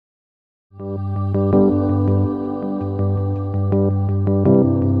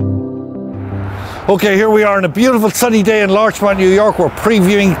Okay, here we are on a beautiful sunny day in Larchmont, New York. We're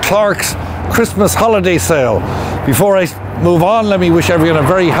previewing Clarke's Christmas holiday sale. Before I move on, let me wish everyone a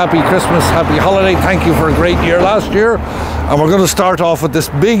very happy Christmas, happy holiday. Thank you for a great year last year. And we're going to start off with this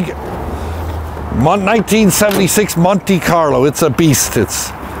big 1976 Monte Carlo. It's a beast.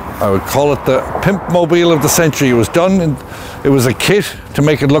 I would call it the pimp mobile of the century. It was a kit to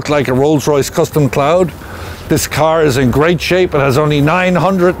make it look like a Rolls-Royce Custom Cloud. This car is in great shape. It has only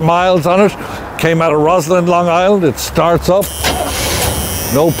 900 miles on it. Came out of Roslyn, Long Island. It starts up,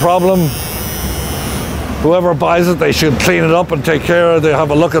 no problem. Whoever buys it, they should clean it up and take care of it. They have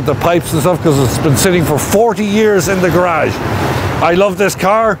a look at the pipes and stuff because it's been sitting for 40 years in the garage. I love this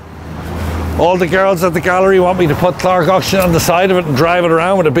car. All the girls at the gallery want me to put Clarke Auction on the side of it and drive it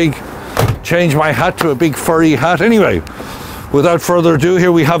around with a big, change my hat to a big furry hat. Anyway, without further ado,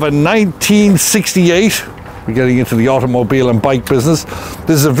 here we have a 1968. We're getting into the automobile and bike business.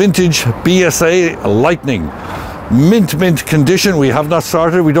 This is a vintage BSA Lightning. Mint condition. We have not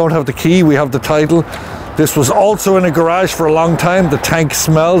started. We don't have the key. We have the title. This was also in a garage for a long time. The tank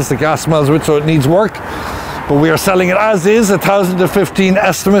smells, the gas smells of it, so it needs work. But we are selling it as is, 1,015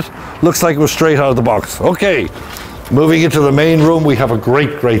 estimate. Looks like it was straight out of the box. Okay, moving into the main room, we have a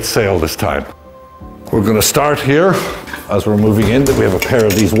great sale this time. We're going to start here as we're moving in. We have a pair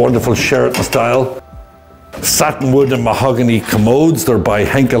of these wonderful Sheraton style satinwood and mahogany commodes. They're by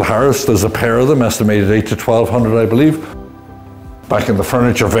Henkel Harris. There's a pair of them, estimated 800 to 1,200, I believe. Back in the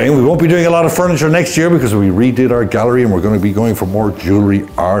furniture vein, we won't be doing a lot of furniture next year because we redid our gallery and we're going to be going for more jewelry,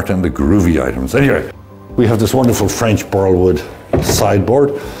 art and the groovy items. Anyway, we have this wonderful French burlwood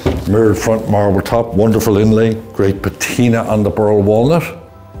sideboard, mirrored front marble top, wonderful inlay, great patina on the burl walnut.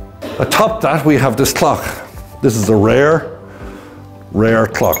 Atop that we have this clock. This is a rare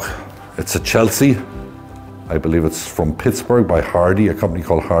clock. It's a Chelsea. I believe it's from Pittsburgh by Hardy, a company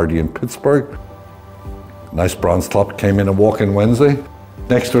called Hardy in Pittsburgh. Nice bronze clock, came in a walk-in Wednesday.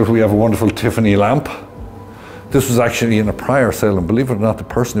 Next to it we have a wonderful Tiffany lamp. This was actually in a prior sale, and believe it or not, the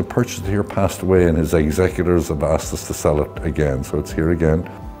person who purchased it here passed away and his executors have asked us to sell it again, so it's here again.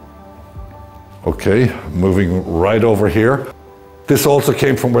 Okay, moving right over here. This also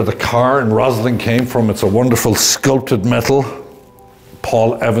came from where the car in Roslyn came from. It's a wonderful sculpted metal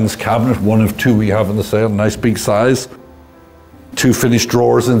Paul Evans cabinet, one of two we have in the sale, nice big size. Two finished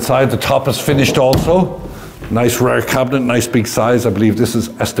drawers inside, the top is finished also. Nice rare cabinet, nice big size. I believe this is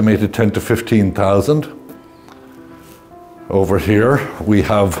estimated 10 to 15,000. Over here we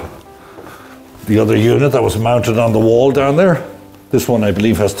have the other unit that was mounted on the wall down there. This one I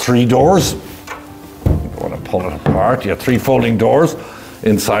believe has 3 doors. I want to pull it apart. Yeah, 3 folding doors.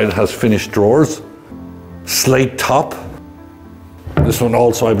 Inside it has finished drawers. Slate top. This one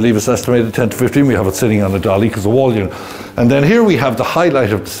also, I believe, is estimated 10 to 15. We have it sitting on a dolly because of the wall unit. And then here we have the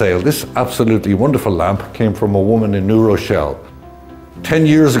highlight of the sale. This absolutely wonderful lamp came from a woman in New Rochelle. 10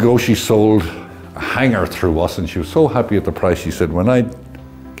 years ago, she sold a hanger through us and she was so happy at the price. She said, when I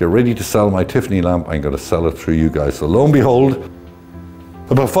get ready to sell my Tiffany lamp, I'm going to sell it through you guys. So lo and behold,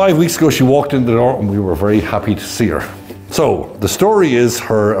 about 5 weeks ago, she walked in the door and we were very happy to see her. So the story is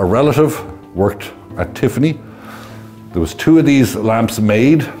a relative worked at Tiffany. There was 2 of these lamps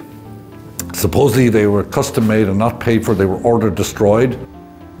made. Supposedly they were custom made and not paid for. They were ordered destroyed.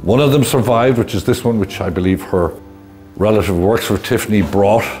 One of them survived, which is this one, which I believe her relative who works for Tiffany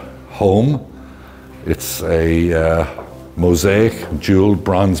brought home. It's a mosaic jeweled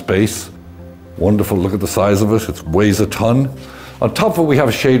bronze base. Wonderful, look at the size of it. It weighs a ton. On top of it we have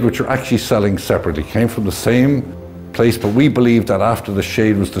a shade which we're actually selling separately. Came from the same place, but we believe that after the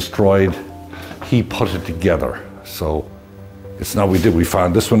shade was destroyed, he put it together. So it's not we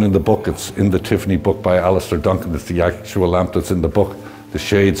found this one in the book. It's in the Tiffany book by Alistair Duncan. It's the actual lamp that's in the book, the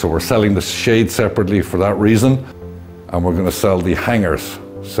shade. So we're selling the shade separately for that reason. And we're going to sell the hangers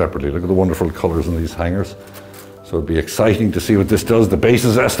separately. Look at the wonderful colors in these hangers. So it'd be exciting to see what this does. The base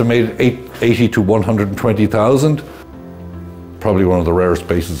is estimated 80 to 120,000. Probably one of the rarest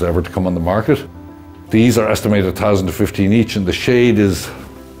bases ever to come on the market. These are estimated 1,000 to 15 each, and the shade is,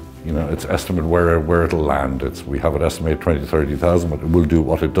 you know, it's estimated where it'll land. We have it estimated 20 to 30,000, but it will do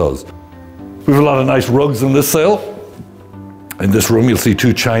what it does. We have a lot of nice rugs in this sale. In this room, you'll see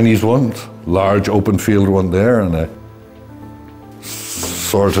 2 Chinese ones, large open field one there, and a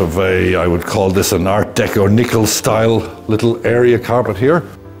sort of I would call this an Art Deco nickel style little area carpet here.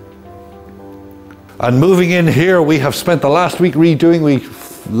 And moving in here, we have spent the last week redoing. We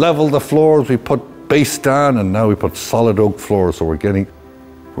leveled the floors, we put base down, and now we put solid oak floors. So we're going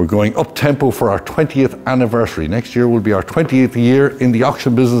up tempo for our 20th anniversary. Next year will be our 20th year in the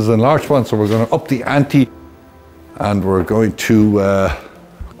auction business in Larchmont, so we're going to up the ante and we're going to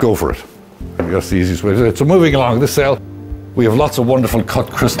go for it. I guess the easiest way to do it. So moving along this sale, we have lots of wonderful cut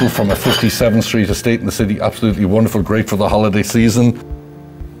crystal from a 57th Street estate in the city. Absolutely wonderful, great for the holiday season.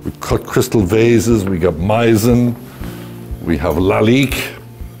 We cut crystal vases, we got Meissen, we have Lalique,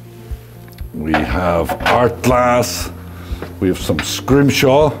 we have art glass, we have some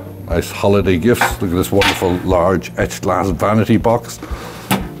Scrimshaw, nice holiday gifts. Look at this wonderful large etched glass vanity box.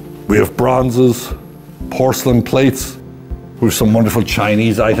 We have bronzes, porcelain plates. We have some wonderful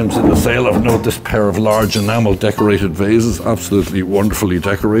Chinese items in the sale. I've noted this pair of large enamel decorated vases, absolutely wonderfully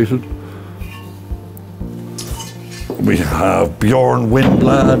decorated. We have Bjorn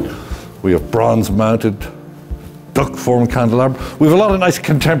Windblad. We have bronze mounted duck form candelabra. We have a lot of nice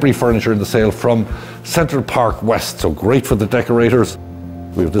contemporary furniture in the sale from Central Park West, so great for the decorators.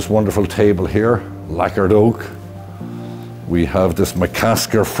 We have this wonderful table here, lacquered oak. We have this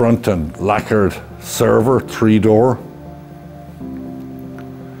McCasker front and lacquered server, 3-door.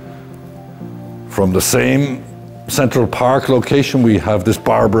 From the same Central Park location, we have this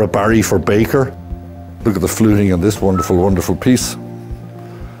Barbara Barry for Baker. Look at the fluting on this wonderful, wonderful piece.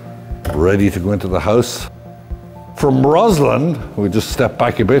 Ready to go into the house. From Roslyn, we just step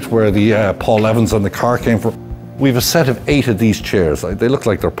back a bit where the Paul Evans and the car came from. We have a set of 8 of these chairs. They look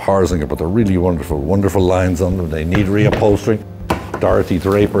like they're parsing it, but they're really wonderful. Wonderful lines on them. They need reupholstering. Dorothy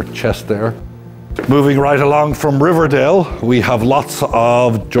Draper chest there. Moving right along from Riverdale, we have lots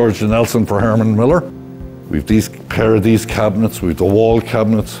of George Nelson for Herman Miller. We've these pair of these cabinets, we've the wall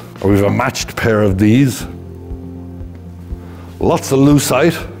cabinets, or we've a matched pair of these. Lots of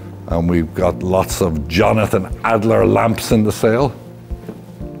lucite, and we've got lots of Jonathan Adler lamps in the sale.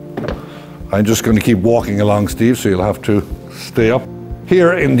 I'm just going to keep walking along, Steve, so you'll have to stay up.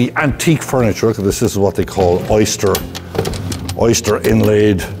 Here in the antique furniture, this is what they call oyster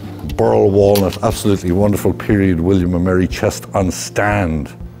inlaid burl walnut, absolutely wonderful period William and Mary chest on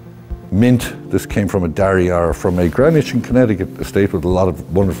stand. Mint, this came from a Darriar from a Greenwich in Connecticut estate with a lot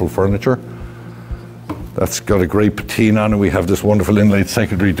of wonderful furniture. That's got a great patina on it. We have this wonderful inlaid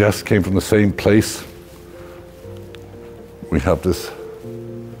secondary desk, came from the same place. We have this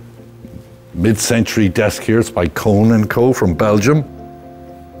mid-century desk here, it's by Cohn & Co. from Belgium.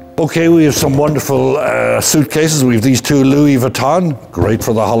 Okay, we have some wonderful suitcases. We have these 2 Louis Vuitton, great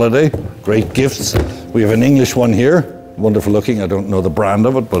for the holiday, great gifts. We have an English one here. Wonderful looking, I don't know the brand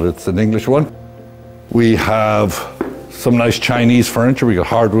of it, but it's an English one. We have some nice Chinese furniture. We got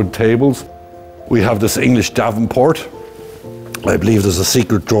hardwood tables. We have this English Davenport. I believe there's a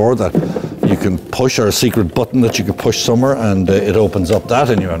secret drawer that you can push, or a secret button that you can push somewhere, and it opens up that,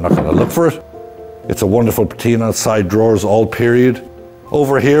 and you're not going to look for it. It's a wonderful patina, side drawers, all period.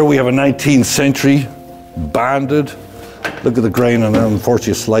 Over here we have a 19th century banded. Look at the grain, and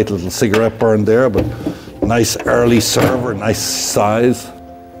unfortunately a slight little cigarette burn there, but nice early server, nice size.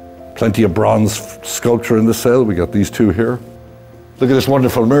 Plenty of bronze sculpture in the sale. We got these 2 here. Look at this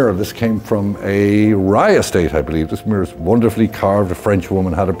wonderful mirror. This came from a Rye estate, I believe. This mirror is wonderfully carved. A French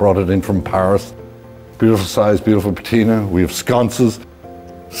woman had it, brought it in from Paris. Beautiful size, beautiful patina. We have sconces.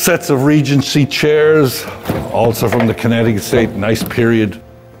 Sets of Regency chairs, also from the Connecticut estate. Nice period,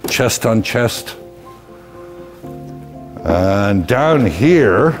 chest on chest. And down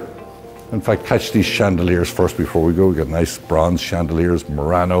here, in fact, catch these chandeliers first before we go. We got nice bronze chandeliers,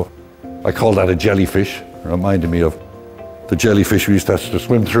 Murano. I call that a jellyfish. It reminded me of the jellyfish we used to have to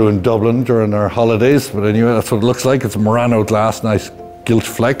swim through in Dublin during our holidays. But anyway, that's what it looks like. It's a Murano glass, nice gilt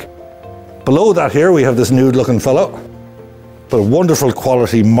fleck. Below that here, we have this nude looking fellow. But a wonderful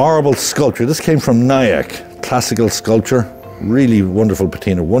quality marble sculpture. This came from Nyack, classical sculpture. Really wonderful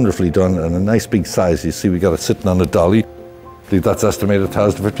patina, wonderfully done, and a nice big size. You see, we got it sitting on a dolly. I believe that's estimated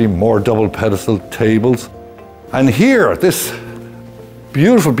 1,050. More double pedestal tables. And here, this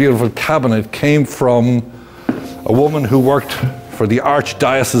beautiful, beautiful cabinet came from a woman who worked for the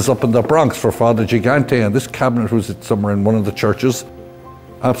Archdiocese up in the Bronx for Father Gigante, and this cabinet was somewhere in one of the churches.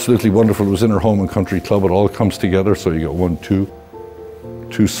 Absolutely wonderful. It was in her home and country club. It all comes together, so you got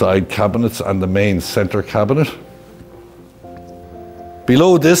two side cabinets and the main center cabinet.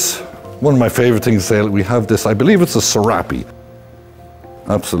 Below this, one of my favorite things to say, we have this, I believe it's a serape.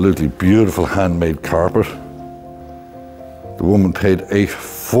 Absolutely beautiful handmade carpet. The woman paid a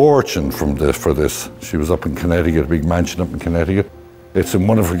fortune for this. She was up in Connecticut, a big mansion up in Connecticut. It's in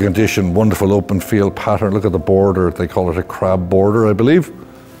wonderful condition, wonderful open field pattern. Look at the border, they call it a crab border, I believe.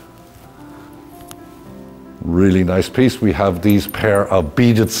 Really nice piece. We have these pair of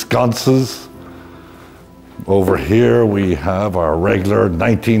beaded sconces. Over here we have our regular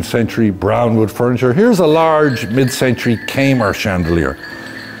 19th century brownwood furniture. Here's a large mid-century Kamer chandelier.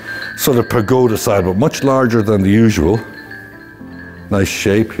 Sort of pagoda side, but much larger than the usual. Nice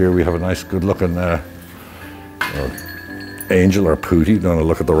shape. Here we have a nice good looking angel or putti. Don't want to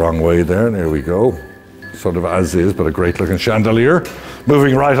look at the wrong way there. And there we go. Sort of as is, but a great looking chandelier.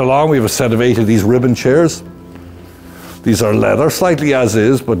 Moving right along, we have a set of 8 of these ribbon chairs. These are leather, slightly as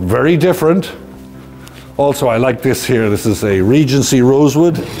is, but very different. Also, I like this here. This is a Regency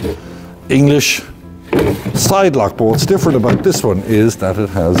rosewood, English side lock. But what's different about this one is that it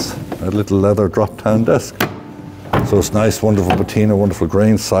has a little leather drop-down desk. So it's nice, wonderful patina, wonderful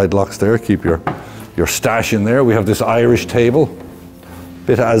grain, side locks there. Keep your stash in there. We have this Irish table.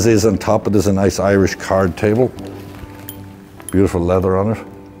 Bit as is on top, but there's a nice Irish card table. Beautiful leather on it.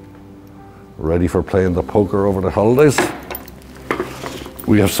 Ready for playing the poker over the holidays.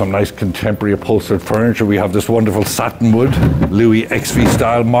 We have some nice contemporary upholstered furniture. We have this wonderful satin wood, Louis XV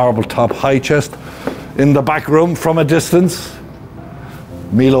style marble top high chest. In the back room from a distance,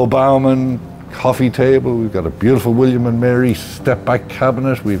 Milo Bauman coffee table. We've got a beautiful William and Mary step back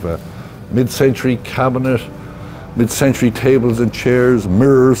cabinet. We've a mid-century cabinet, mid-century tables and chairs,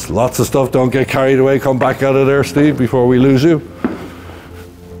 mirrors, lots of stuff. Don't get carried away. Come back out of there, Steve, before we lose you.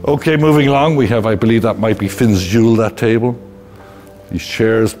 Okay, moving along, we have, I believe that might be Finn's Jewel, that table. These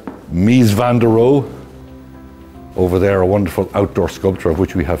chairs, Mies van der Rohe. Over there, a wonderful outdoor sculpture, of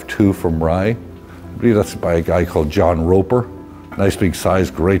which we have 2 from Rye. I believe that's by a guy called John Roper. Nice big size,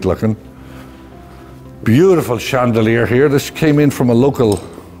 great looking. Beautiful chandelier here. This came in from a local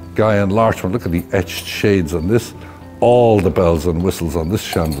guy in Larchmont. Look at the etched shades on this. All the bells and whistles on this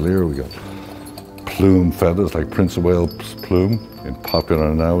chandelier. We got plume feathers like Prince of Wales plume, in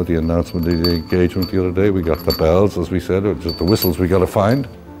popular now with the announcement of the engagement the other day. We got the bells, as we said, just the whistles we got to find.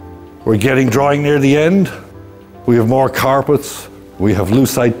 We're drawing near the end. We have more carpets. We have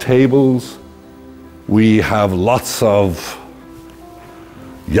lucite tables. We have lots of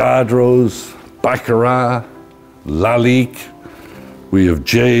Yadros, Baccarat, Lalique. We have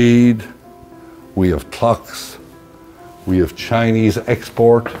jade. We have clocks. We have Chinese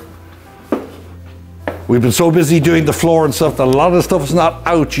export. We've been so busy doing the floor and stuff that a lot of the stuff is not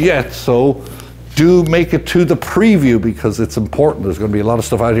out yet, so do make it to the preview because it's important. There's going to be a lot of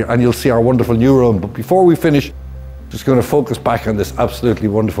stuff out here and you'll see our wonderful new room. But before we finish, just going to focus back on this absolutely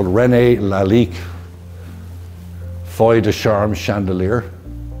wonderful René Lalique Foy de Charme chandelier.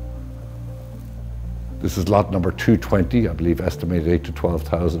 This is lot number 220, I believe estimated 8 to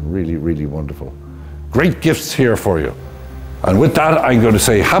 12,000. Really, really wonderful. Great gifts here for you. And with that, I'm going to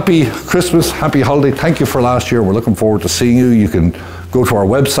say happy Christmas, happy holiday. Thank you for last year. We're looking forward to seeing you. You can go to our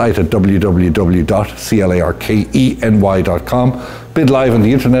website at www.clarkeny.com, bid live on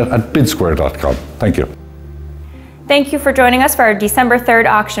the internet at bidsquare.com. Thank you. Thank you for joining us for our December 3rd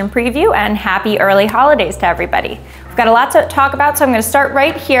auction preview, and happy early holidays to everybody. We've got a lot to talk about, so I'm going to start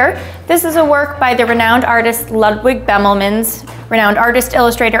right here. This is a work by the renowned artist Ludwig Bemelmans, renowned artist,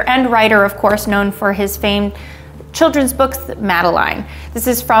 illustrator, and writer, of course, known for his famed children's books, Madeline. This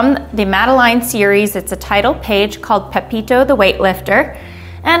is from the Madeline series. It's a title page called Pepito the Weightlifter.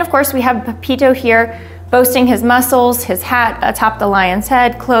 And of course, we have Pepito here boasting his muscles, his hat atop the lion's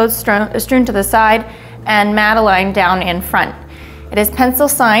head, clothes strewn to the side, and Madeline down in front. It is pencil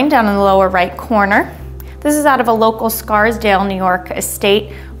signed down in the lower right corner. This is out of a local Scarsdale, New York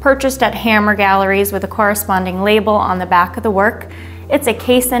estate, purchased at Hammer Galleries with a corresponding label on the back of the work. It's a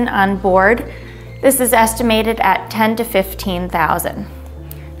caisson on board. This is estimated at $10,000 to $15,000.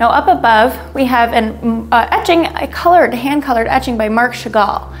 Now up above, we have an etching, a hand-colored etching by Marc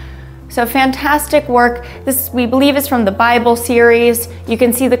Chagall. So fantastic work. This, we believe, is from the Bible series. You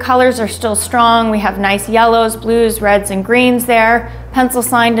can see the colors are still strong. We have nice yellows, blues, reds, and greens there. Pencil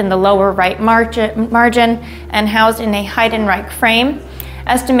signed in the lower right margin and housed in a Heidenreich frame,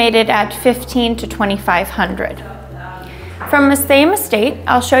 estimated at $1,500 to $2,500. From the same estate,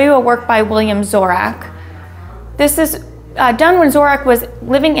 I'll show you a work by William Zorak. This is done when Zorak was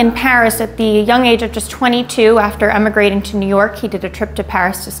living in Paris at the young age of just 22 after emigrating to New York. He did a trip to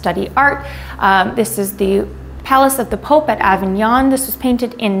Paris to study art. This is the Palace of the Pope at Avignon. This was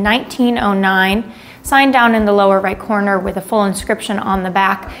painted in 1909, signed down in the lower right corner with a full inscription on the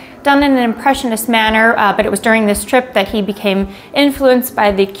back. Done in an impressionist manner, but it was during this trip that he became influenced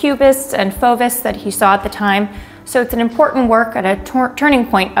by the Cubists and Fauvists that he saw at the time. So it's an important work at a turning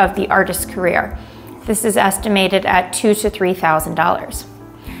point of the artist's career. This is estimated at $2,000 to $3,000.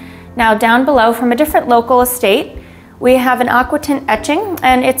 Now down below, from a different local estate, we have an aquatint etching,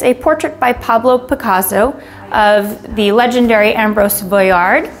 and it's a portrait by Pablo Picasso of the legendary Ambrose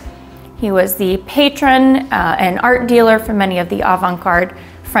Voillard. He was the patron and art dealer for many of the avant-garde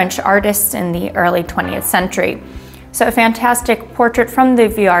French artists in the early 20th century. So a fantastic portrait from the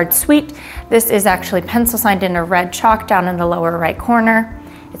Vuillard suite. This is actually pencil signed in a red chalk down in the lower right corner.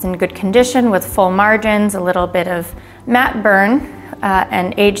 It's in good condition with full margins, a little bit of matte burn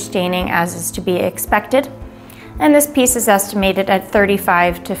and age staining as is to be expected. And this piece is estimated at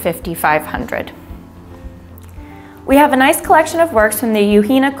 $3,500 to $5,500. We have a nice collection of works from the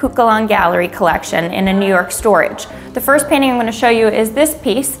Juhina Kukelan Gallery collection in a New York storage. The first painting I'm going to show you is this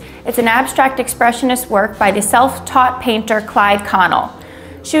piece. It's an abstract expressionist work by the self-taught painter Clyde Connell.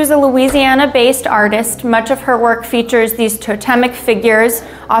 She was a Louisiana-based artist. Much of her work features these totemic figures,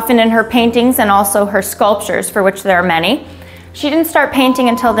 often in her paintings and also her sculptures, for which there are many. She didn't start painting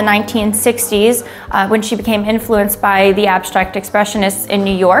until the 1960s, when she became influenced by the abstract expressionists in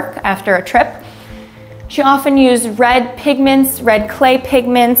New York after a trip. She often used red pigments, red clay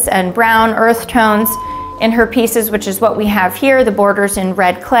pigments, and brown earth tones in her pieces, which is what we have here. The borders in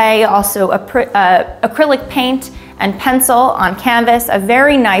red clay, also acrylic paint and pencil on canvas, a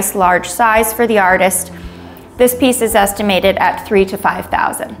very nice large size for the artist. This piece is estimated at $3,000 to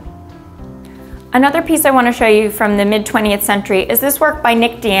 $5,000. Another piece I want to show you from the mid-20th century is this work by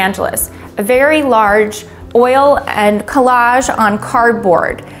Nick DeAngelis, a very large oil and collage on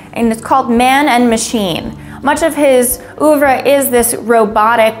cardboard, and it's called Man and Machine. Much of his oeuvre is this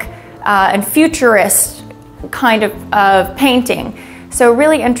robotic and futurist kind of painting. So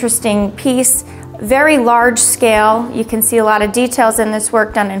really interesting piece, very large scale. You can see a lot of details in this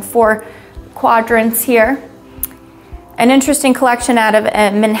work done in 4 quadrants here. An interesting collection out of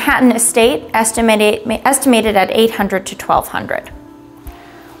a Manhattan estate, estimated at $800 to $1,200.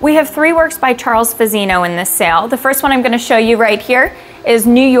 We have 3 works by Charles Fazzino in this sale. The first one I'm going to show you right here is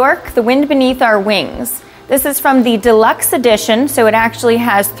New York, The Wind Beneath Our Wings. This is from the deluxe edition, so it actually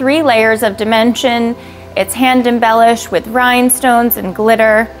has 3 layers of dimension. It's hand embellished with rhinestones and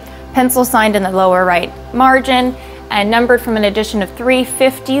glitter, pencil signed in the lower right margin, and numbered from an edition of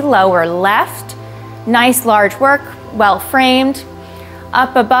 350 lower left. Nice large work, well framed.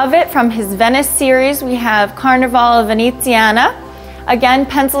 Up above it from his Venice series, we have Carnival Veneziana. Again,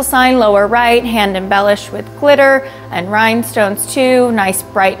 pencil sign lower right, hand embellished with glitter and rhinestones too. Nice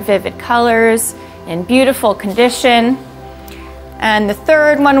bright vivid colors in beautiful condition. And the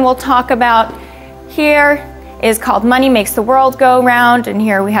third one we'll talk about here is called Money Makes the World Go Round. And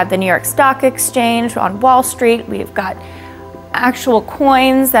here we have the New York Stock Exchange on Wall Street. We've got actual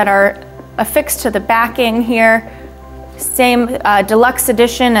coins that are affixed to the backing here. Same deluxe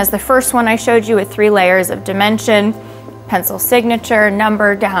edition as the first one I showed you with 3 layers of dimension. Pencil signature,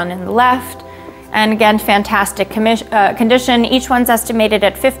 number down in the left. And again, fantastic condition. Each one's estimated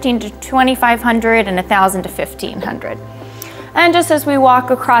at $1,500 to $2,500 and $1,000 to $1,500. And just as we walk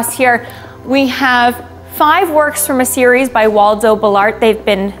across here, we have 5 works from a series by Waldo Ballart. They've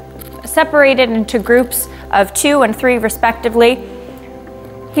been separated into groups of 2 and 3 respectively.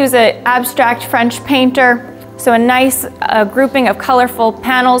 He was an abstract French painter, so a nice grouping of colorful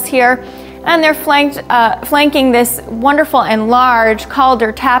panels here. And they're flanking this wonderful and large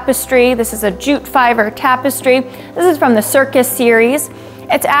Calder tapestry. This is a jute fiber tapestry. This is from the Circus series.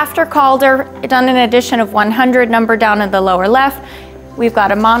 It's after Calder, done in an edition of 100, number down in the lower left. We've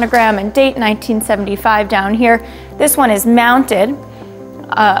got a monogram and date, 1975 down here. This one is mounted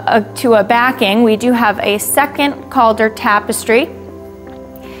to a backing. We do have a second Calder tapestry.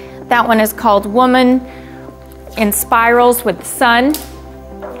 That one is called Woman in Spirals with the Sun.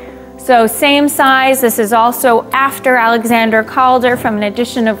 So same size. This is also after Alexander Calder from an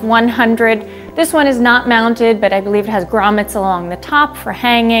edition of 100. This one is not mounted, but I believe it has grommets along the top for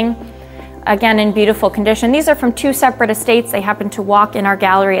hanging. Again, in beautiful condition. These are from 2 separate estates. They happen to walk in our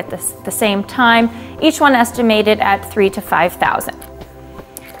gallery at the same time. Each one estimated at $3,000 to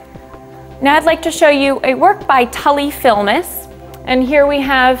 $5,000. Now I'd like to show you a work by Tully Filmus. And here we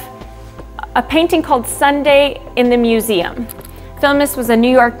have a painting called Sunday in the Museum. Filmus was a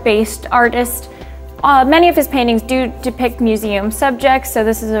New York-based artist. Many of his paintings do depict museum subjects, so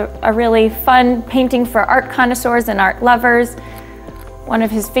this is a really fun painting for art connoisseurs and art lovers. One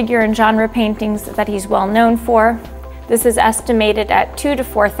of his figure and genre paintings that he's well known for. This is estimated at $2,000 to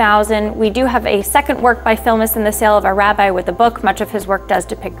 $4,000. We do have a second work by Filmus in the sale of A Rabbi with a Book. Much of his work does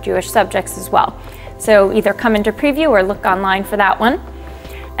depict Jewish subjects as well. So either come into preview or look online for that one.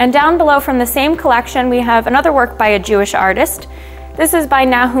 And down below from the same collection, we have another work by a Jewish artist. This is by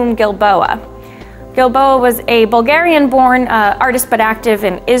Nahum Gilboa. Gilboa was a Bulgarian-born artist but active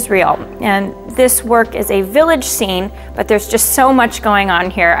in Israel. And this work is a village scene, but there's just so much going on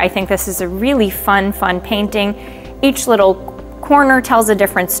here. I think this is a really fun painting. Each little corner tells a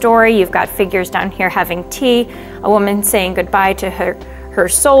different story. You've got figures down here having tea, a woman saying goodbye to her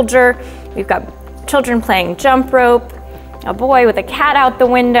soldier. We've got children playing jump rope, a boy with a cat out the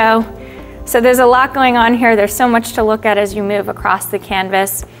window. So there's a lot going on here. There's so much to look at as you move across the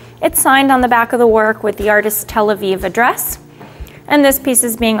canvas. It's signed on the back of the work with the artist's Tel Aviv address. And this piece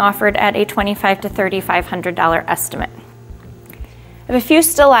is being offered at a $2,500 to $3,500 estimate. I have a few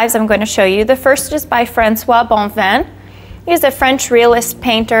still lives I'm going to show you. The first is by Francois Bonvin. He's a French realist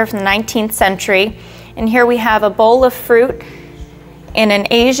painter from the 19th century. And here we have a bowl of fruit in an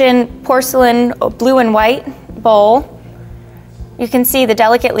Asian porcelain blue and white bowl. You can see the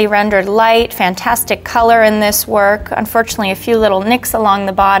delicately rendered light, fantastic color in this work. Unfortunately, a few little nicks along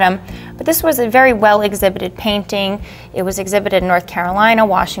the bottom, but this was a very well exhibited painting. It was exhibited in North Carolina,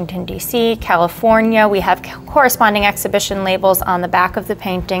 Washington, D.C., California. We have corresponding exhibition labels on the back of the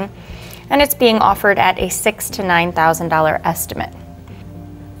painting, and it's being offered at a $6,000 to $9,000 estimate.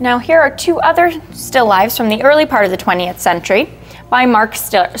 Now here are two other still lifes from the early part of the 20th century by Mark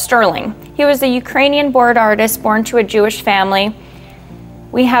Sterling. He was a Ukrainian board artist born to a Jewish family.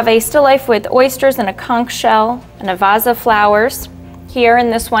 We have a still life with oysters and a conch shell and a vase of flowers here in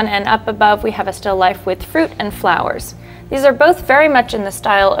this one, and up above we have a still life with fruit and flowers. These are both very much in the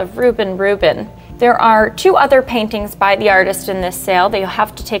style of Rubin Rubin. There are two other paintings by the artist in this sale that you'll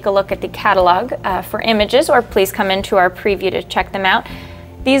have to take a look at the catalog for images, or please come into our preview to check them out.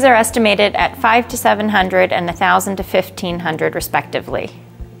 These are estimated at $500 to $700 and $1,000 to $1,500 respectively.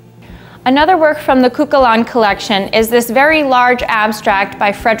 Another work from the Cuculain collection is this very large abstract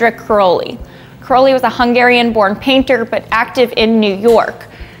by Frederick Crowley. Crowley was a Hungarian-born painter but active in New York.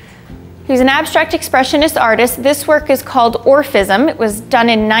 He's an abstract expressionist artist. This work is called Orphism. It was done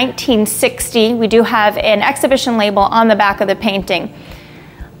in 1960. We do have an exhibition label on the back of the painting.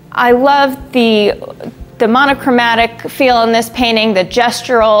 I love the monochromatic feel in this painting, the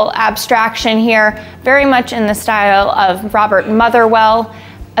gestural abstraction here, very much in the style of Robert Motherwell.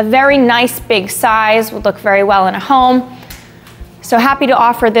 A very nice big size, would look very well in a home. So happy to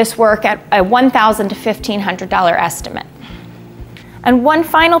offer this work at a $1,000 to $1,500 estimate. And one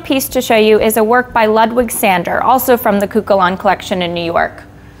final piece to show you is a work by Ludwig Sander, also from the Cuculain collection in New York.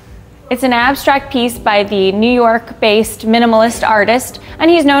 It's an abstract piece by the New York-based minimalist artist, and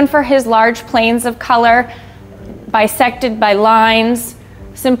he's known for his large planes of color, bisected by lines,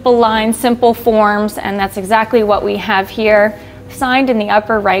 simple forms, and that's exactly what we have here. Signed in the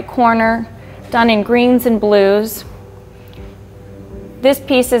upper right corner, done in greens and blues. This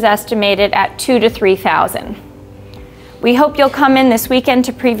piece is estimated at $2,000 to $3,000. We hope you'll come in this weekend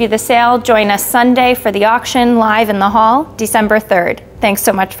to preview the sale. Join us Sunday for the auction live in the hall, December 3rd. Thanks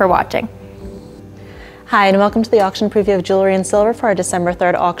so much for watching. Hi, and welcome to the auction preview of jewelry and silver for our December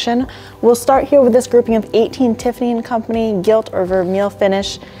 3rd auction. We'll start here with this grouping of 18 Tiffany & Company gilt or vermeil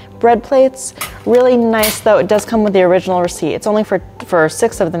finish bread plates. Really nice, though. It does come with the original receipt. It's only for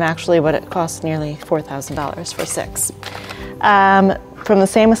 6 of them actually, but it costs nearly $4,000 for 6. From the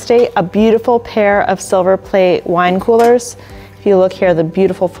same estate, a beautiful pair of silver plate wine coolers. If you look here, the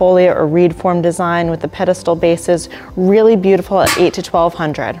beautiful folio or reed form design with the pedestal bases, really beautiful at $800 to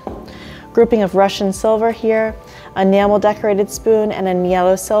 $1,200. Grouping of Russian silver here, a enamel decorated spoon and a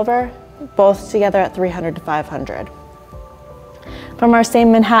yellow silver, both together at $300 to $500. From our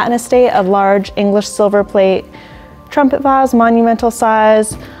same Manhattan estate, a large English silver plate trumpet vase, monumental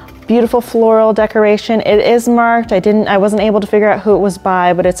size, beautiful floral decoration. It is marked. I wasn't able to figure out who it was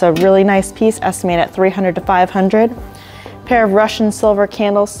by, but it's a really nice piece, estimated at $300 to $500. Pair of Russian silver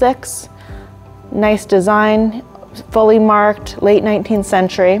candlesticks, nice design, fully marked, late 19th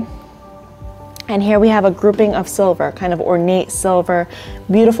century. And here we have a grouping of silver, kind of ornate silver,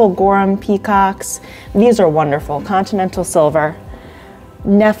 beautiful Gorham peacocks. These are wonderful, Continental silver.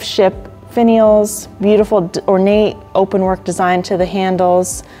 Neff ship finials, beautiful ornate open work design to the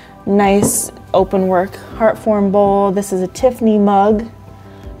handles, nice open work heart form bowl. This is a Tiffany mug,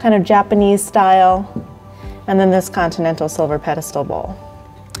 kind of Japanese style. And then this Continental silver pedestal bowl.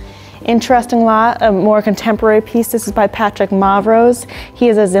 Interesting lot, a more contemporary piece. This is by Patrick Mavros. He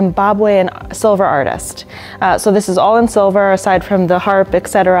is a Zimbabwean silver artist. So this is all in silver, aside from the harp,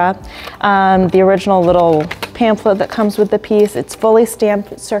 etc. The original little pamphlet that comes with the piece. It's fully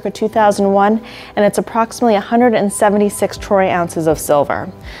stamped circa 2001, and it's approximately 176 troy ounces of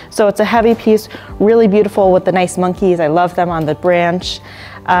silver. So it's a heavy piece, really beautiful with the nice monkeys. I love them on the branch.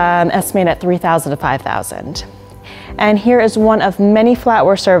 Estimated at $3,000 to $5,000. And here is one of many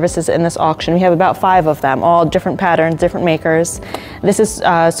flatware services in this auction. We have about 5 of them, all different patterns, different makers. This is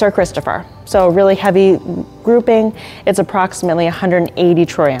Sir Christopher. So really heavy grouping. It's approximately 180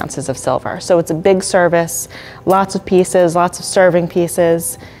 troy ounces of silver. So it's a big service, lots of pieces, lots of serving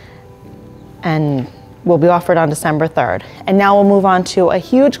pieces, and will be offered on December 3rd. And now we'll move on to a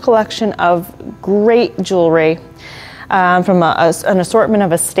huge collection of great jewelry from an assortment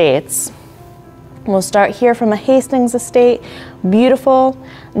of estates. We'll start here from a Hastings estate. Beautiful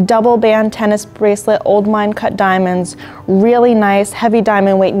double band tennis bracelet, old mine cut diamonds, really nice, heavy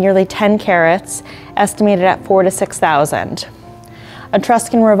diamond weight, nearly 10 carats, estimated at 4,000 to 6,000.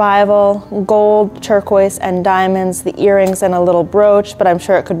 Etruscan Revival, gold, turquoise, and diamonds, the earrings and a little brooch, but I'm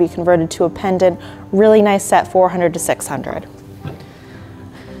sure it could be converted to a pendant. Really nice set, 400 to 600.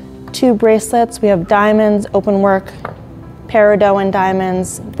 Two bracelets, we have diamonds, open work, peridot and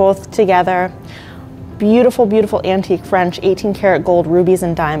diamonds, both together. Beautiful, beautiful antique French, 18 karat gold, rubies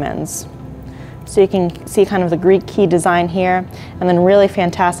and diamonds. So you can see kind of the Greek key design here, and then really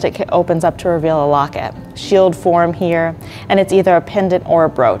fantastic, it opens up to reveal a locket. Shield form here, and it's either a pendant or a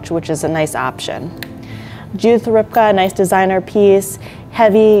brooch, which is a nice option. Judith Ripka, a nice designer piece,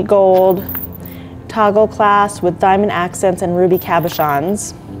 heavy gold, toggle clasp with diamond accents and ruby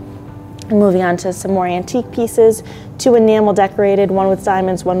cabochons. Moving on to some more antique pieces, two enamel decorated, one with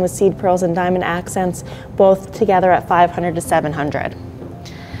diamonds, one with seed pearls and diamond accents, both together at 500 to 700.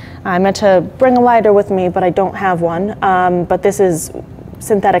 I meant to bring a lighter with me, but I don't have one. But this is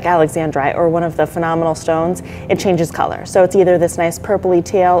synthetic alexandrite, or one of the phenomenal stones. It changes color, so it's either this nice purpley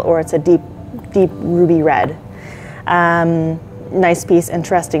tail or it's a deep, deep ruby red. Nice piece,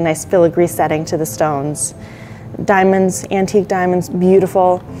 interesting, nice filigree setting to the stones. Diamonds, antique diamonds,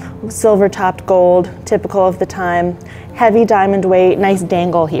 beautiful, silver topped gold, typical of the time. Heavy diamond weight, nice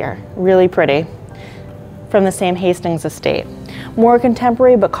dangle here, really pretty. From the same Hastings estate. More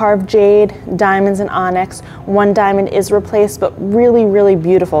contemporary, but carved jade, diamonds and onyx. One diamond is replaced, but really, really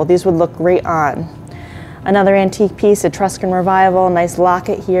beautiful. These would look great on. Another antique piece, Etruscan Revival, nice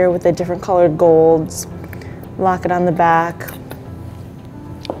locket here with the different colored golds. Locket on the back.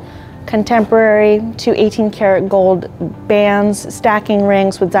 Contemporary, two 18 karat gold bands, stacking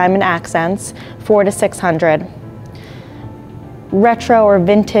rings with diamond accents, 400 to 600. Retro or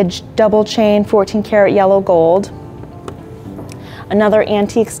vintage double chain, 14 karat yellow gold. Another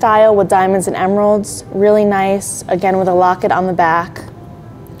antique style with diamonds and emeralds, really nice, again with a locket on the back.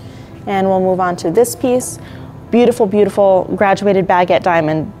 And we'll move on to this piece. Beautiful, beautiful graduated baguette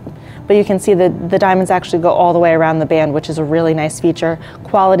diamond. But you can see the diamonds actually go all the way around the band, which is a really nice feature.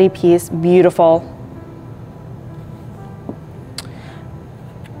 Quality piece, beautiful.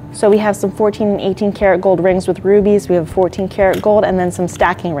 So we have some 14 and 18 karat gold rings with rubies. We have 14 karat gold and then some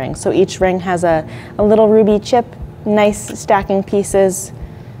stacking rings. So each ring has a little ruby chip, nice stacking pieces.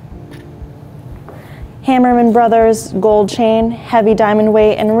 Hammerman Brothers gold chain, heavy diamond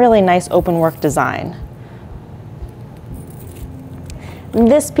weight, and really nice open work design.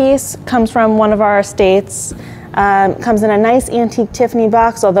 This piece comes from one of our estates. Comes in a nice antique Tiffany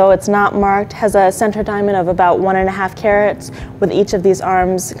box, although it's not marked. Has a center diamond of about 1.5 carats, with each of these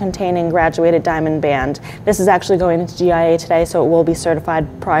arms containing graduated diamond band. This is actually going into GIA today, so it will be certified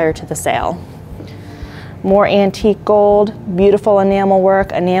prior to the sale. More antique gold, beautiful enamel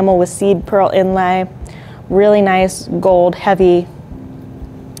work, enamel with seed pearl inlay, really nice gold, heavy.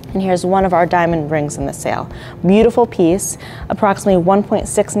 And here's one of our diamond rings in the sale. Beautiful piece, approximately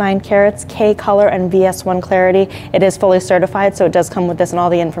 1.69 carats, K color and VS1 clarity. It is fully certified, so it does come with this, and all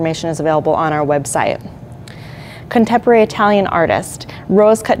the information is available on our website. Contemporary Italian artist,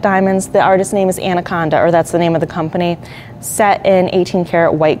 rose cut diamonds. The artist's name is Anaconda, or that's the name of the company, set in 18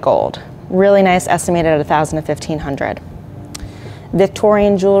 karat white gold. Really nice, estimated at 1,000 to 1,500.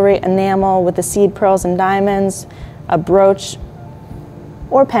 Victorian jewelry, enamel with the seed pearls and diamonds, a brooch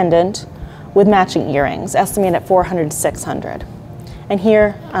or pendant with matching earrings, estimated at 400 to 600. And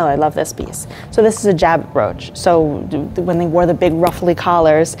here, oh, I love this piece. So this is a jabot brooch. So when they wore the big ruffly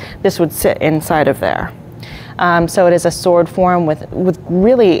collars, this would sit inside of there. So it is a sword form with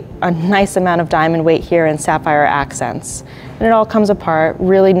really a nice amount of diamond weight here and sapphire accents. And it all comes apart,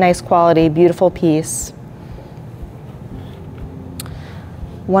 really nice quality, beautiful piece.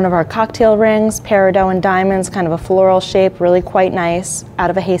 One of our cocktail rings, peridot and diamonds, kind of a floral shape, really quite nice, out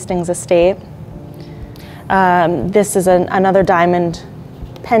of a Hastings estate. This is another diamond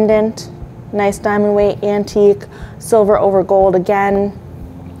pendant, nice diamond weight, antique, silver over gold again.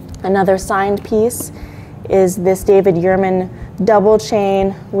 Another signed piece is this David Yurman double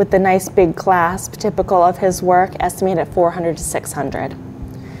chain with the nice big clasp, typical of his work, estimated at 400 to 600.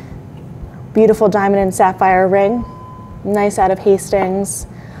 Beautiful diamond and sapphire ring, nice out of Hastings.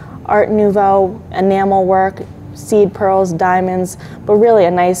 Art Nouveau enamel work, seed pearls, diamonds, but really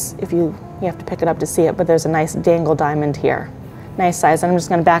a nice, you have to pick it up to see it, but there's a nice dangle diamond here. Nice size. And I'm just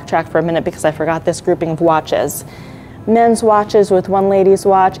going to backtrack for a minute because I forgot this grouping of watches. Men's watches with one lady's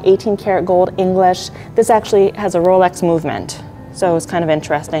watch, 18 karat gold English. This actually has a Rolex movement, so it's kind of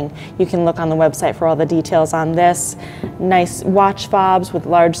interesting. You can look on the website for all the details on this. Nice watch fobs with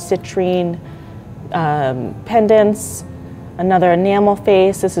large citrine pendants. Another enamel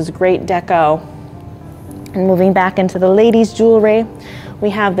face. This is great deco. And moving back into the ladies' jewelry, we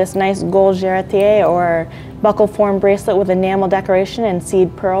have this nice gold jarretier or buckle form bracelet with enamel decoration and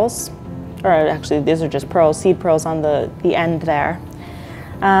seed pearls. Or actually, these are just pearls, seed pearls on the end there.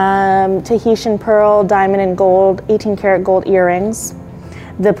 Tahitian pearl, diamond and gold, 18 karat gold earrings.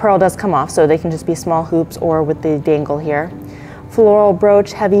 The pearl does come off, so they can just be small hoops or with the dangle here. Floral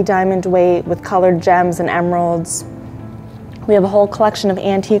brooch, heavy diamond weight with colored gems and emeralds. We have a whole collection of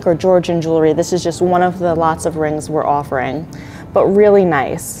antique or Georgian jewelry. This is just one of the lots of rings we're offering, but really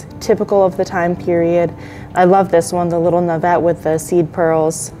nice, typical of the time period. I love this one, the little navette with the seed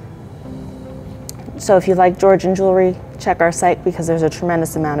pearls. So if you like Georgian jewelry, check our site because there's a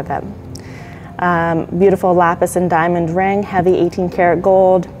tremendous amount of it. Beautiful lapis and diamond ring, heavy 18 karat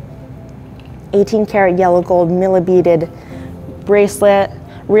gold, 18 karat yellow gold millibeaded bracelet,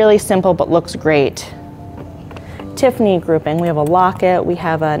 really simple but looks great. Tiffany grouping, we have a locket, we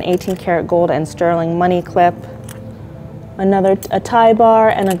have an 18 karat gold and sterling money clip, a tie bar,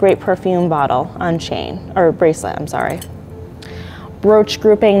 and a great perfume bottle on chain, or bracelet, I'm sorry. Brooch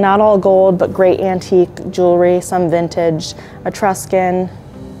grouping, not all gold, but great antique jewelry, some vintage, Etruscan,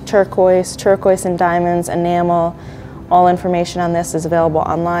 turquoise and diamonds, enamel. All information on this is available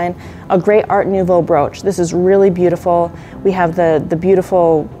online. A great Art Nouveau brooch. This is really beautiful. We have the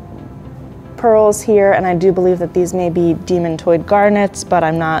beautiful pearls here, and I do believe that these may be demontoid garnets, but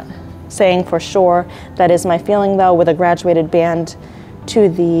I'm not saying for sure. That is my feeling though, with a graduated band to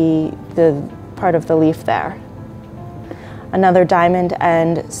the part of the leaf there. Another diamond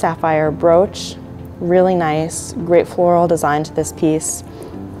and sapphire brooch, really nice, great floral design to this piece.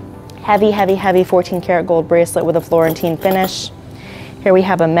 Heavy, heavy, heavy 14 karat gold bracelet with a Florentine finish. Here we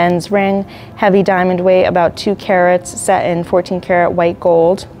have a men's ring, heavy diamond weight, about 2 carats, set in 14 karat white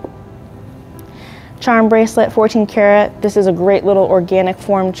gold. Charm bracelet, 14 karat. This is a great little organic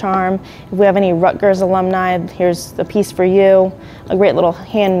form charm. If we have any Rutgers alumni, here's a piece for you. A great little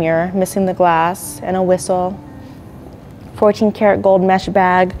hand mirror, missing the glass, and a whistle. 14 karat gold mesh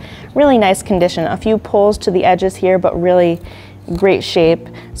bag, really nice condition. A few pulls to the edges here, but really great shape.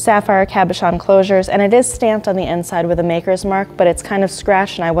 Sapphire cabochon closures, and it is stamped on the inside with a maker's mark, but it's kind of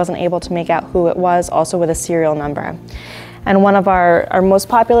scratched and I wasn't able to make out who it was, also with a serial number. And one of our most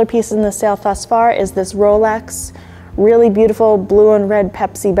popular pieces in the sale thus far is this Rolex, really beautiful blue and red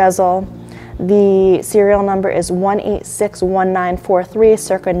Pepsi bezel. The serial number is 1861943,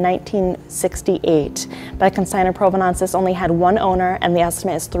 circa 1968. By consignor provenance, this only had one owner, and the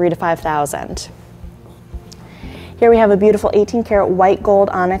estimate is $3,000 to $5,000. Here we have a beautiful 18 karat white gold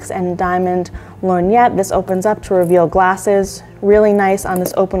onyx and diamond lorgnette. This opens up to reveal glasses. Really nice on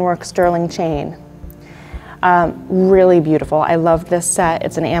this openwork sterling chain. Really beautiful. I love this set.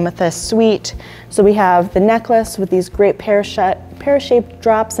 It's an amethyst suite. So we have the necklace with these great pear-shaped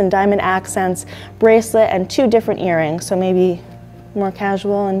drops and diamond accents, bracelet, and 2 different earrings. So maybe more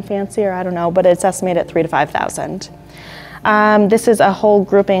casual and fancier, I don't know, but it's estimated at $3,000 to $5,000. This is a whole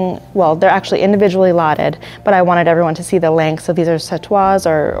grouping, well, they're actually individually lotted, but I wanted everyone to see the length. So these are sautoirs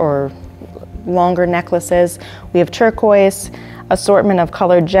or longer necklaces. We have turquoise, assortment of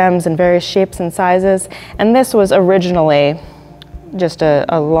colored gems in various shapes and sizes. And this was originally just a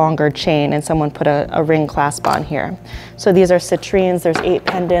longer chain, and someone put a ring clasp on here. So these are citrines, there's 8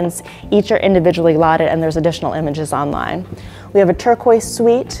 pendants, each are individually lotted, and there's additional images online. We have a turquoise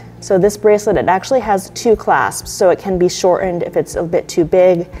suite. So this bracelet, it actually has 2 clasps, so it can be shortened if it's a bit too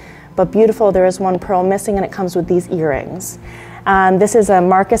big, but beautiful. There is one pearl missing, and it comes with these earrings. This is a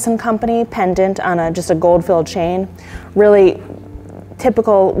Marcus & Company pendant on just a gold-filled chain, really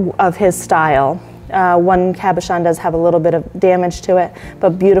typical of his style. One cabochon does have a little bit of damage to it,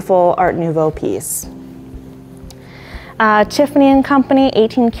 but beautiful Art Nouveau piece. Tiffany & Company,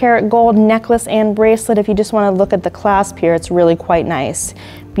 18 karat gold necklace and bracelet. If you just want to look at the clasp here, it's really quite nice.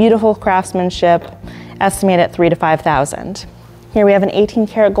 Beautiful craftsmanship, estimated at $3,000 to $5,000. Here we have an 18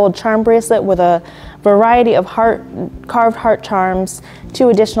 karat gold charm bracelet with a variety of carved heart charms, 2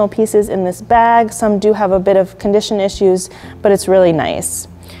 additional pieces in this bag. Some do have a bit of condition issues, but it's really nice.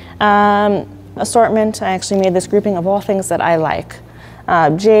 Assortment, I actually made this grouping of all things that I like.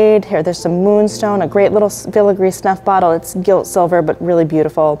 Jade, here there's some moonstone, a great little filigree snuff bottle. It's gilt silver, but really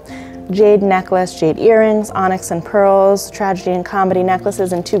beautiful. Jade necklace, jade earrings, onyx and pearls, tragedy and comedy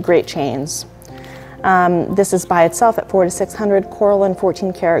necklaces, and 2 great chains. This is by itself at $400 to $600, coral and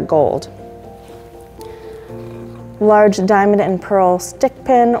 14 karat gold. Large diamond and pearl stick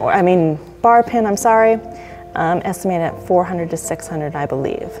pin, bar pin, estimated at 400 to 600, I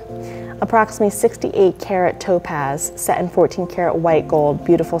believe. Approximately 68 karat topaz, set in 14 karat white gold,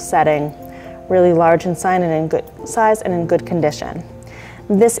 beautiful setting, really large in size and in good size and in good condition.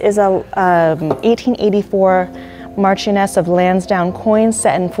 This is a 1884 Marchioness of Lansdowne coin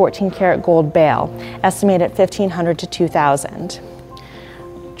set in 14 karat gold bale, estimated at 1,500 to 2,000.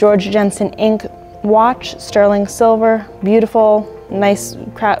 George Jensen ink watch, sterling silver, beautiful, nice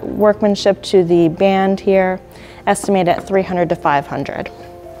workmanship to the band here, estimated at 300 to 500.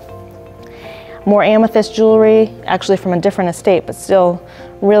 More amethyst jewelry, actually from a different estate, but still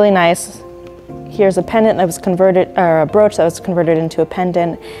really nice. Here's a pendant that was converted, or a brooch that was converted into a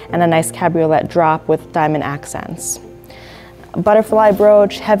pendant, and a nice cabriolet drop with diamond accents. A butterfly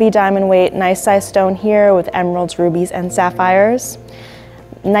brooch, heavy diamond weight, nice size stone here with emeralds, rubies, and sapphires.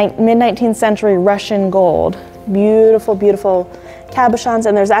 Mid-19th century Russian gold, beautiful, beautiful cabochons,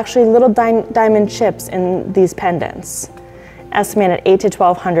 and there's actually little diamond chips in these pendants. Estimated at 8 to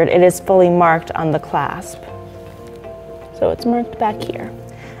 1,200. It is fully marked on the clasp. So it's marked back here.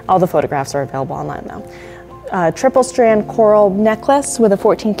 All the photographs are available online now. Triple strand coral necklace with a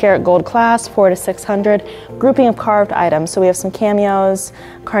 14 karat gold clasp, 4 to 600. Grouping of carved items. So we have some cameos,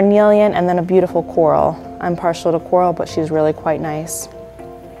 carnelian, and then a beautiful coral. I'm partial to coral, but she's really quite nice.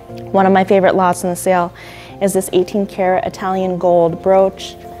 One of my favorite lots in the sale is this 18 karat Italian gold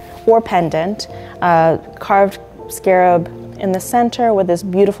brooch or pendant, carved scarab in the center with this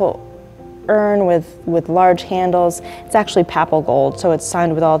beautiful urn with large handles. It's actually papal gold, so it's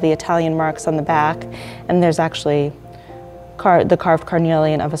signed with all the Italian marks on the back, and there's actually the carved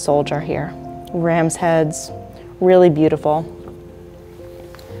carnelian of a soldier here. Ram's heads, really beautiful.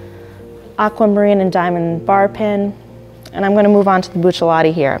 Aquamarine and diamond bar pin, and I'm going to move on to the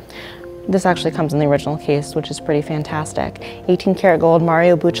Buccellati here. This actually comes in the original case, which is pretty fantastic. 18 karat gold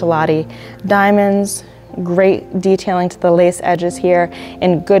Mario Buccellati diamonds, great detailing to the lace edges here,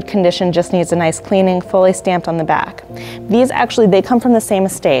 in good condition, just needs a nice cleaning, fully stamped on the back. These actually, they come from the same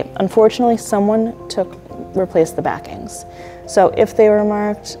estate. Unfortunately, someone replaced the backings. So if they were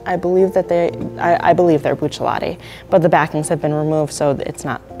marked, I believe they're Buccellati, but the backings have been removed, so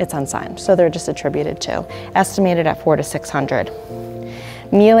it's unsigned. So they're just attributed to, estimated at 4 to 600.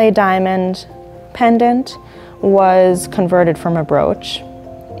 Miele diamond pendant was converted from a brooch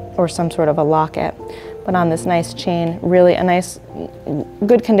or some sort of a locket, but on this nice chain, really a nice,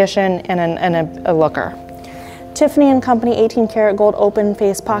 good condition and a looker. Tiffany & Company 18 karat gold open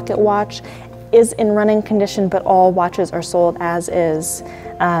face pocket watch is in running condition, but all watches are sold as is.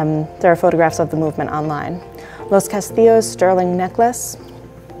 There are photographs of the movement online. Los Castillos sterling necklace,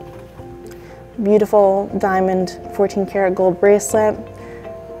 beautiful diamond 14 karat gold bracelet.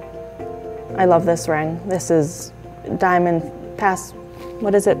 I love this ring. This is diamond past,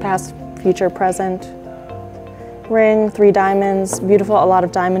 past, future, present. Ring, 3 diamonds, beautiful, a lot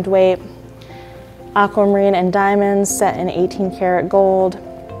of diamond weight. Aquamarine and diamonds set in 18 karat gold.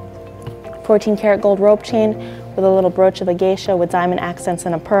 14 karat gold rope chain with a little brooch of a geisha with diamond accents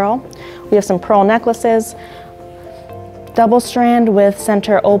and a pearl. We have some pearl necklaces, double strand with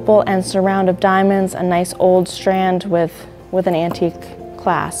center opal and surround of diamonds, a nice old strand with an antique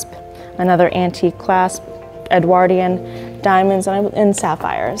clasp. Another antique clasp, Edwardian, diamonds and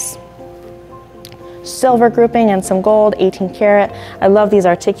sapphires. Silver grouping and some gold, 18 karat. I love these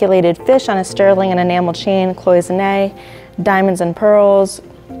articulated fish on a sterling and enamel chain, cloisonne, diamonds and pearls,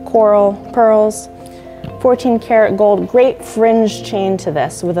 coral pearls. 14 karat gold, great fringe chain to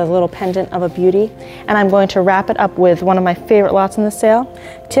this with a little pendant of a beauty. And I'm going to wrap it up with one of my favorite lots in the sale.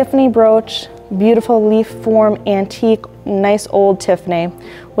 Tiffany brooch, beautiful leaf form, antique, nice old Tiffany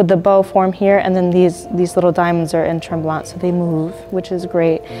with the bow form here, and then these little diamonds are in tremblant, so they move, which is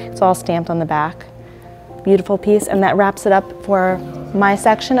great. It's all stamped on the back. Beautiful piece, and that wraps it up for my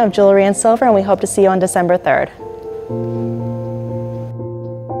section of jewelry and silver, and we hope to see you on December 3rd.